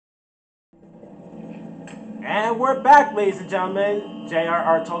And we're back, ladies and gentlemen,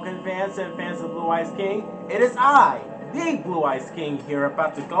 J.R.R. Tolkien fans and fans of Blue Eyes King. It is I, the Blue Eyes King, here,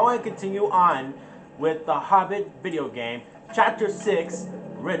 about to go and continue on with the Hobbit video game, Chapter 6,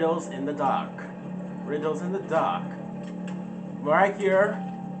 Riddles in the Dark. Riddles in the Dark. Right here,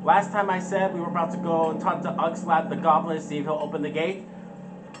 last time I said we were about to go and talk to Ugslap the Goblin to see if he'll open the gate.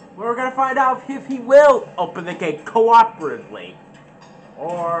 We're gonna find out if he will open the gate cooperatively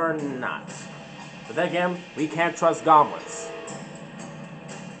or not. But then again, we can't trust goblins.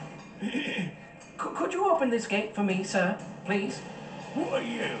 Could you open this gate for me, sir, please? What are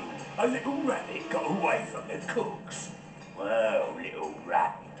you? A little rabbit got away from the cooks? Well, little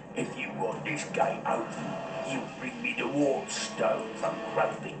rat, if you want this gate open, you bring me the Wart-stone from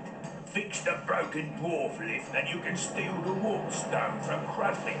Krugbit. Fix the broken dwarf lift and you can steal the Wart-stone from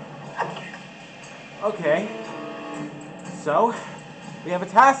Krugbit. Okay. So, we have a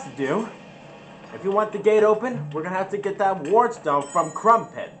task to do. If you want the gate open, we're gonna have to get that Wart-stone from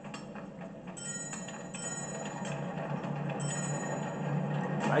Krugbit.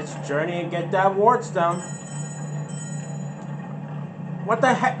 Let's journey and get that Wart-stone. What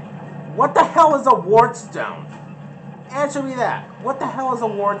the heck? What the hell is a Wart-stone? Answer me that. What the hell is a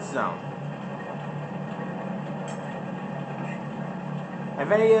Wart-stone? Have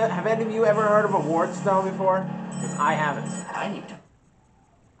any of you ever heard of a Wart-stone before? Because I haven't. I need to.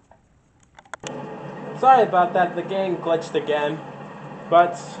 Sorry about that, the game glitched again.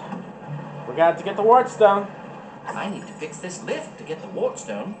 But we're gonna have to get the Wart-stone. I need to fix this lift to get the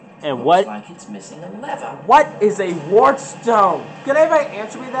Wart-stone. And Looks like it's missing a lever. What is a Wart-stone? Can anybody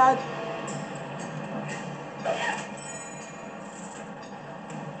answer me that?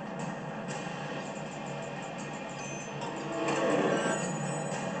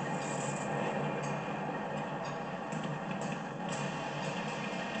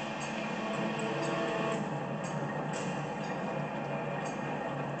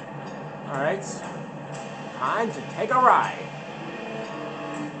 Alright, time to take a ride.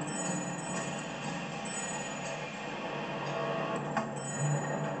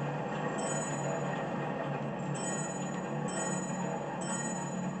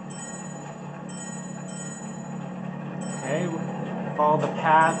 Okay, follow the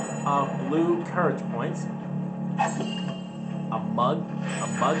path of blue courage points. A mug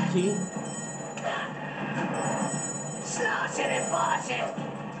key. Start it and pass it.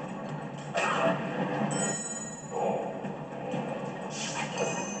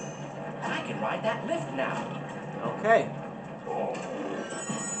 I can ride that lift now. Okay.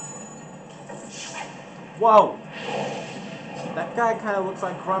 Whoa! That guy kind of looks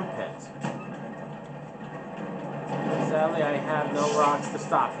like Krugbit. Sadly, I have no rocks to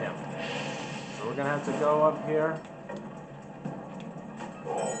stop him. So we're gonna have to go up here.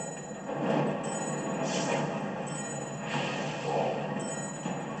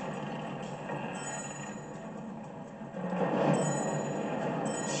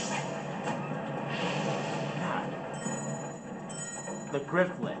 The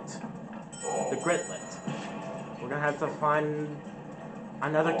Gritlet. We're gonna have to find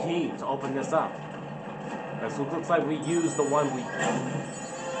another key to open this up. Because it looks like we used the one we...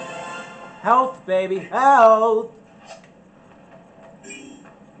 Health, baby, health!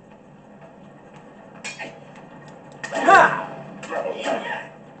 Ha!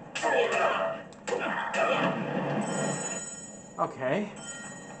 Okay.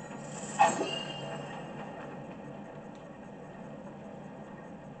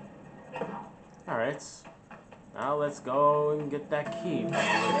 Alright, now let's go and get that key from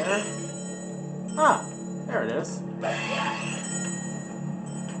over there. Ah, there it is.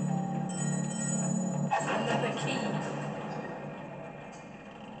 Another key.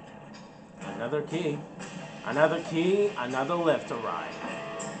 Another key. Another key, another lift to ride.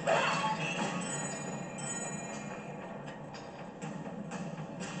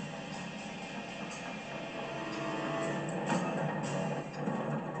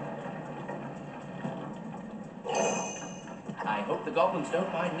 I hope the goblins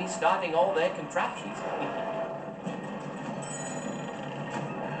don't mind me starting all their contraptions.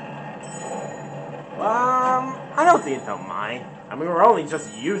 I don't think they'll mind. I mean, we're only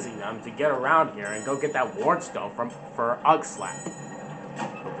just using them to get around here and go get that Wart-stone for Ugslap.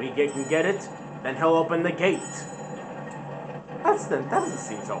 If we can get it, then he'll open the gate. That doesn't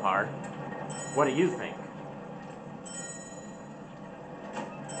seem so hard. What do you think?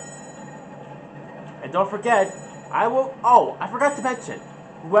 And don't forget, I forgot to mention,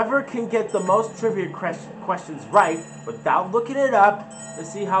 whoever can get the most trivia questions right without looking it up to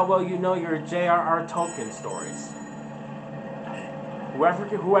see how well you know your J.R.R. Tolkien stories.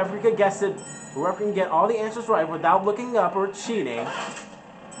 Whoever can guess it, whoever can get all the answers right without looking up or cheating,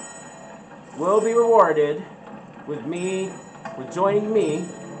 will be rewarded with joining me,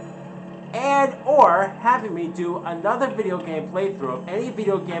 and or having me do another video game playthrough of any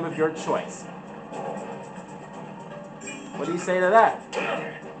video game of your choice. What do you say to that?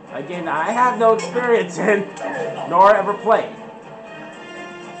 A game that I have no experience in, nor ever played.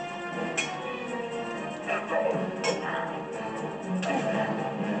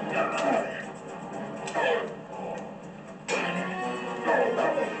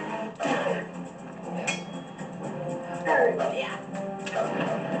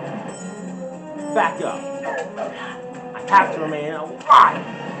 Back up. I have to remain alive.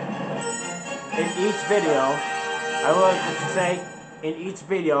 In each video, I would like to say, in each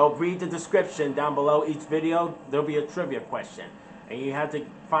video, read the description down below each video. There'll be a trivia question, and you have to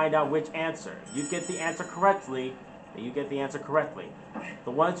find out which answer. You get the answer correctly, and you get the answer correctly.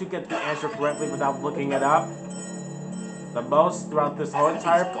 The ones who get the answer correctly without looking it up, the most throughout this whole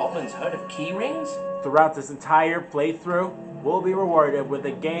entire goblins heard of key rings? Throughout this entire playthrough, will be rewarded with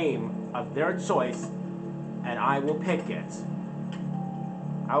a game of their choice, and I will pick it.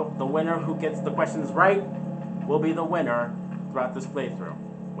 The winner who gets the questions right will be the winner throughout this playthrough.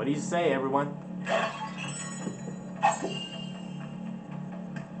 What do you say, everyone?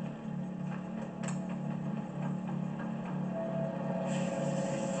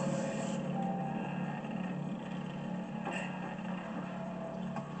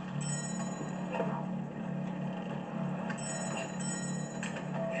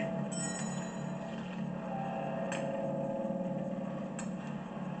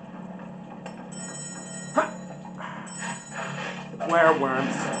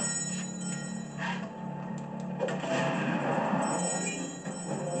 Werewolves.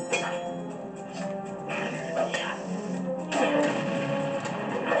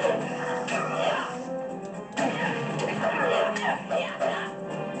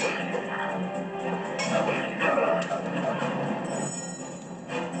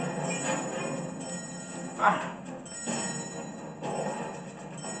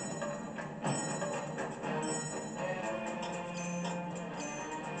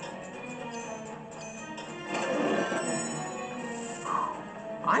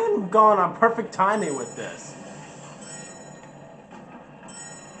 I am going on perfect timing with this.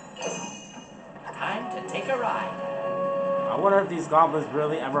 Time to take a ride. I wonder if these goblins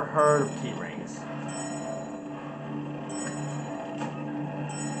really ever heard of key rings.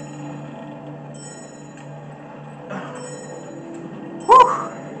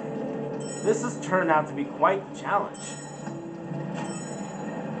 Whew! This has turned out to be quite a challenge.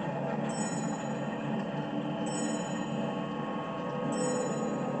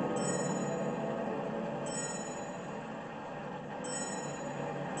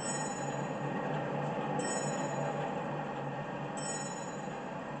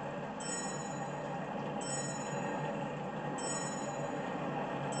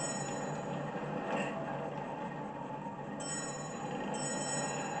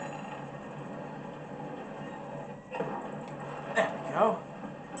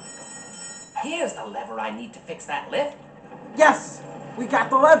 Here's the lever I need to fix that lift. Yes! We got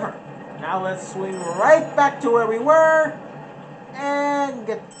the lever! Now let's swing right back to where we were and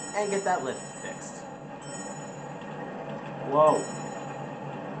get that lift fixed. Whoa.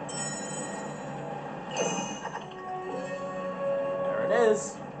 There it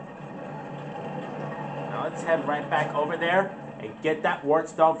is. Now let's head right back over there and get that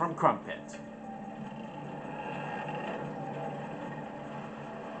Wart-stone from Krugbit.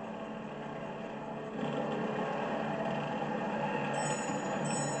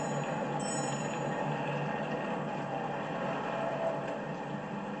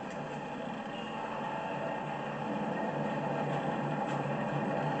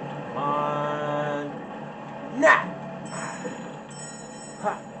 Now!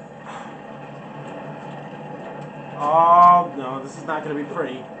 Oh, no, this is not going to be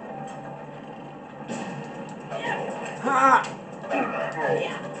pretty. Ha!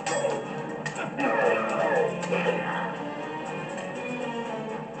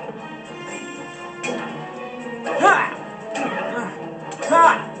 Ha! Ha!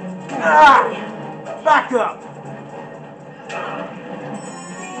 Ah! Back up!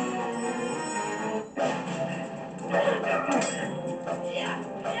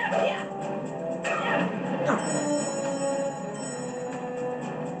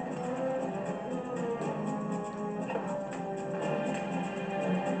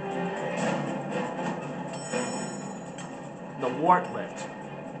 The Wart lift.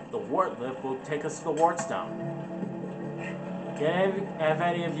 The Wart lift will take us to the Wart-stone. Have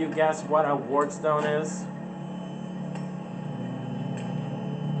any of you guessed what a Wart-stone is?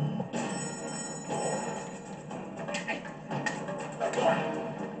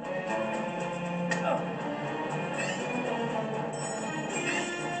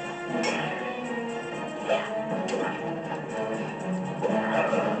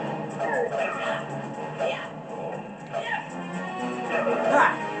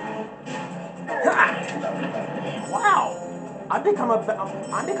 Wow! I'm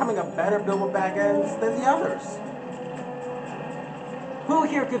becoming a better Bilbo Baggins than the others. Who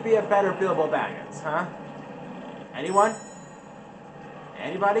here could be a better Bilbo Baggins, huh? Anyone?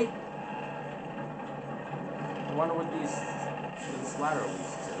 Anybody? I wonder what this ladder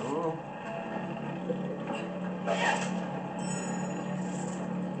leads to.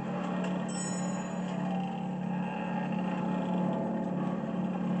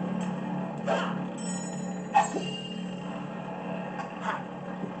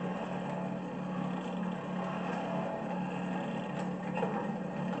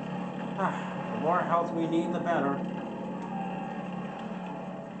 The more health we need, the better.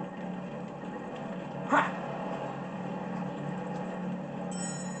 Ha!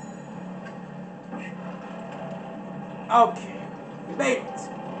 Okay, we made it.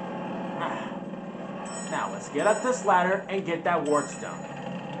 Now let's get up this ladder and get that Wart-stone.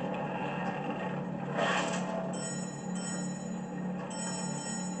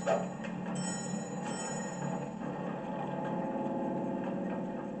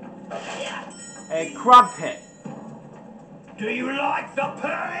 A Krugbit. Do you like the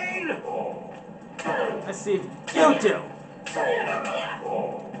pain? Let's see if you do.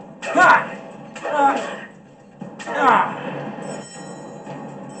 Ha!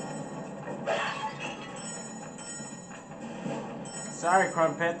 Sorry,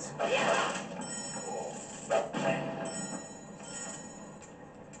 Krugbit.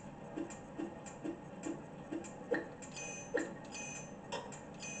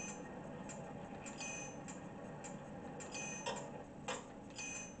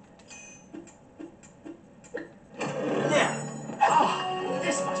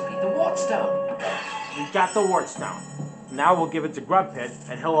 We got the Wart-stone. Now we'll give it to Krugbit,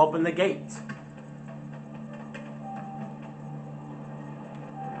 and he'll open the gate.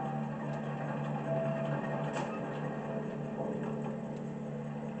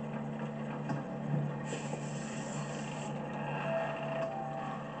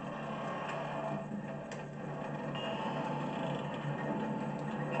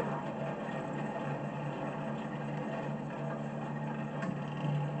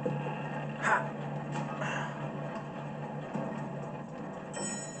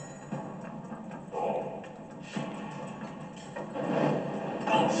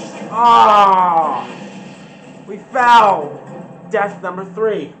 Ah! We fell! Death number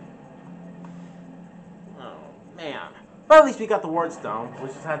 3. Oh, man. But at least we got the Wart-stone. We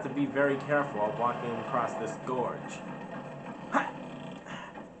just have to be very careful while walking across this gorge. Ha!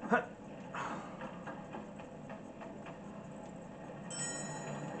 Ha!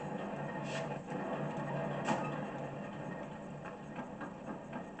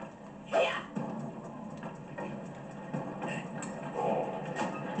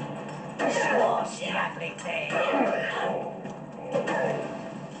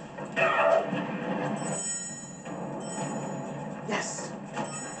 Yes!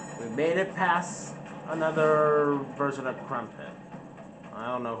 We made it past another version of Krugbit. I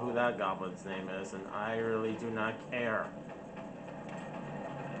don't know who that goblin's name is, and I really do not care.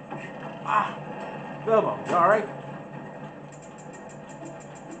 Ah! Bilbo, you alright?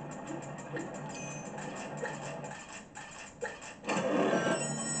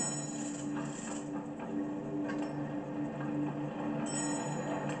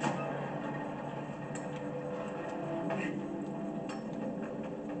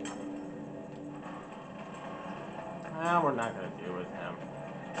 We're not going to deal with him.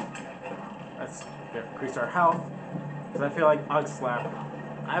 Let's increase our health. Because I feel like Ugslap.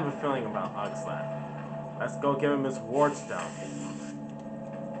 I have a feeling about Ugslap. Let's go give him his Wart-stone.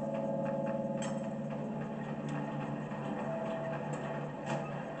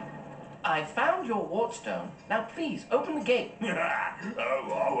 I found your Wart-stone. Now please, open the gate. Oh,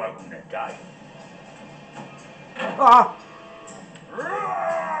 I'll open the gate. Ah!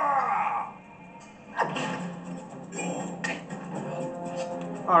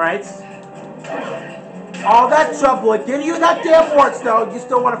 Alright. All that trouble at getting you that damn Wart-stone, you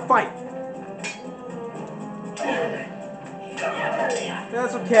still want to fight.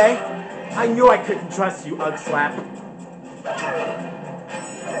 That's okay. I knew I couldn't trust you, Ugslap.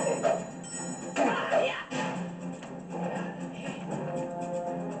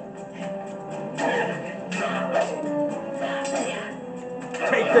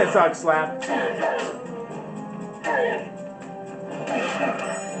 this, Ugslap.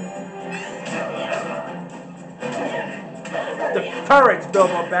 The courage,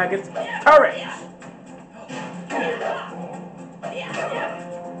 Bilbo Baggins. Courage!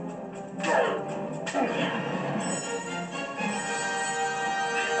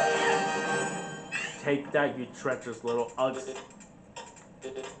 Take that, you treacherous little Ugs.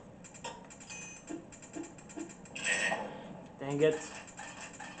 Dang it.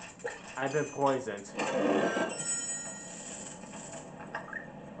 I've been poisoned.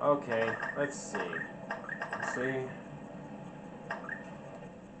 Okay, let's see. Let's see.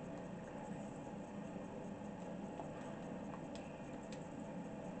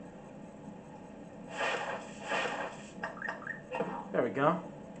 There we go.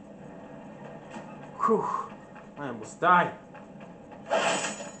 Whew. I almost died.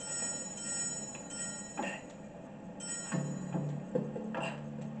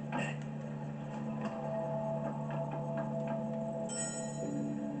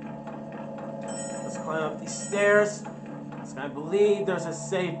 Let's climb up these stairs. I believe there's a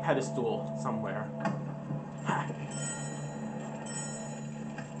save pedestal somewhere.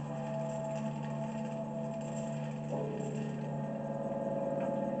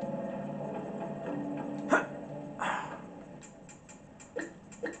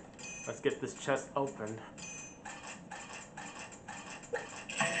 Let's get this chest open.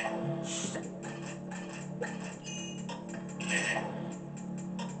 Shit.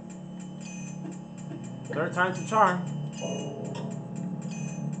 Third time's a charm.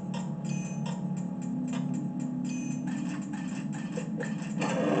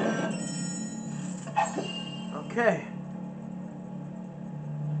 Okay.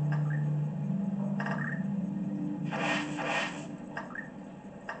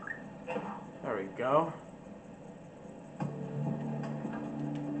 There we go.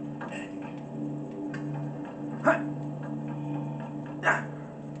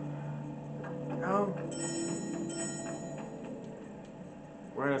 No.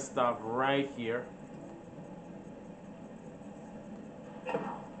 We're gonna stop right here.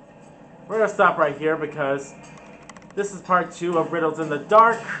 We're gonna stop right here because this is part 2 of Riddles in the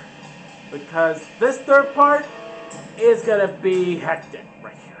Dark. Because this third part is gonna be hectic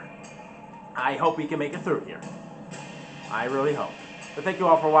right here. I hope we can make it through here. I really hope. But thank you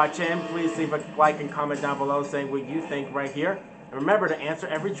all for watching. Please leave a like and comment down below saying what you think right here. And remember to answer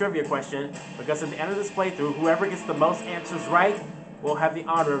every trivia question, because at the end of this playthrough, whoever gets the most answers right will have the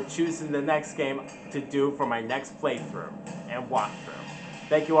honor of choosing the next game to do for my next playthrough and walkthrough.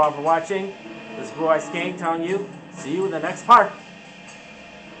 Thank you all for watching. This is Blue Eyes King telling you, see you in the next part.